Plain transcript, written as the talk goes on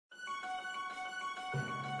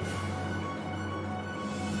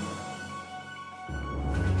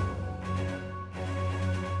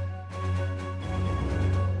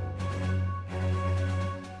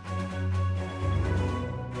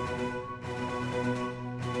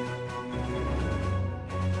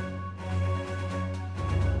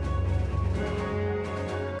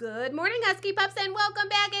Husky Pups, and welcome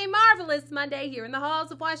back. A marvelous Monday here in the halls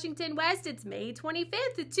of Washington West. It's May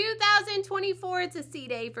 25th, 2024. It's a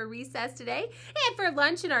C-Day for recess today. And for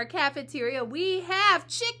lunch in our cafeteria, we have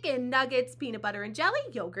chicken nuggets, peanut butter and jelly,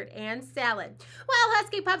 yogurt, and salad. Well,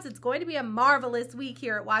 Husky Pups, it's going to be a marvelous week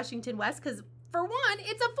here at Washington West because for one,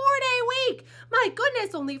 it's a 4-day week. My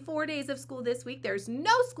goodness, only 4 days of school this week. There's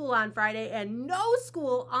no school on Friday and no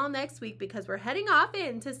school all next week because we're heading off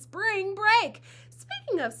into spring break.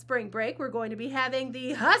 Speaking of spring break, we're going to be having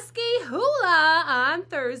the Husky Hula on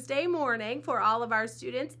Thursday morning for all of our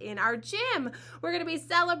students in our gym. We're going to be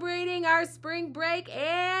celebrating our spring break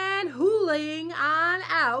and hulaing on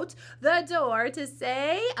out the door to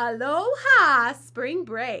say aloha spring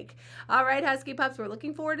break. All right, Husky Pups, we're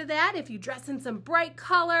looking forward to that. If you dress in some bright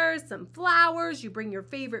colors, some flowers, you bring your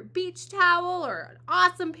favorite beach towel or an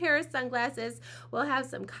awesome pair of sunglasses, we'll have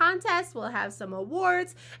some contests, we'll have some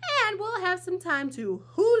awards, and we'll have some time to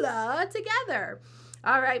hula together.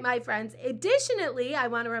 All right, my friends. Additionally, I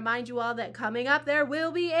want to remind you all that coming up there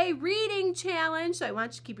will be a reading challenge. So I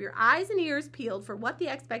want you to keep your eyes and ears peeled for what the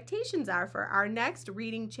expectations are for our next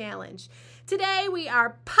reading challenge. Today, we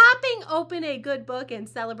are popping open a good book and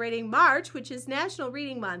celebrating March, which is National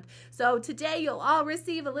Reading Month. So today, you'll all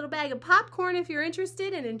receive a little bag of popcorn if you're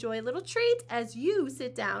interested and enjoy a little treat as you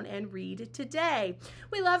sit down and read today.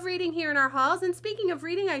 We love reading here in our halls. And speaking of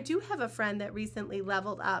reading, I do have a friend that recently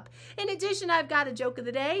leveled up. In addition, I've got a joke of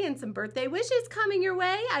the day and some birthday wishes coming your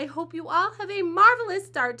way. I hope you all have a marvelous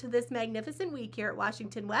start to this magnificent week here at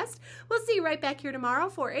Washington West. We'll see you right back here tomorrow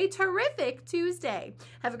for a terrific Tuesday.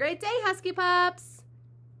 Have a great day, Husky Pups.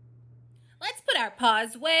 Let's put our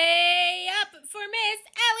paws way up for Miss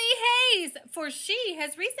Ellie Hayes, for she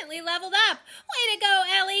has recently leveled up. Way to go,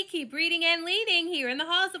 Ellie. Keep reading and leading here in the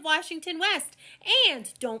halls of Washington West. And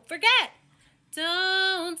don't forget,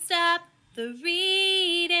 don't stop the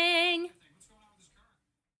reading.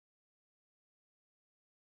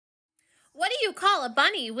 What do you call a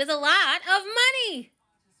bunny with a lot of money?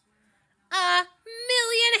 A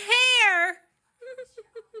million hair.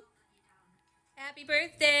 Happy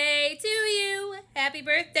birthday to you. Happy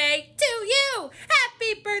birthday to you.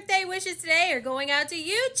 Happy birthday wishes today are going out to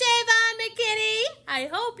you, Javon McKinney. I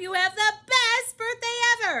hope you have the best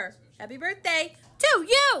birthday ever. Happy birthday to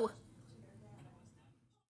you.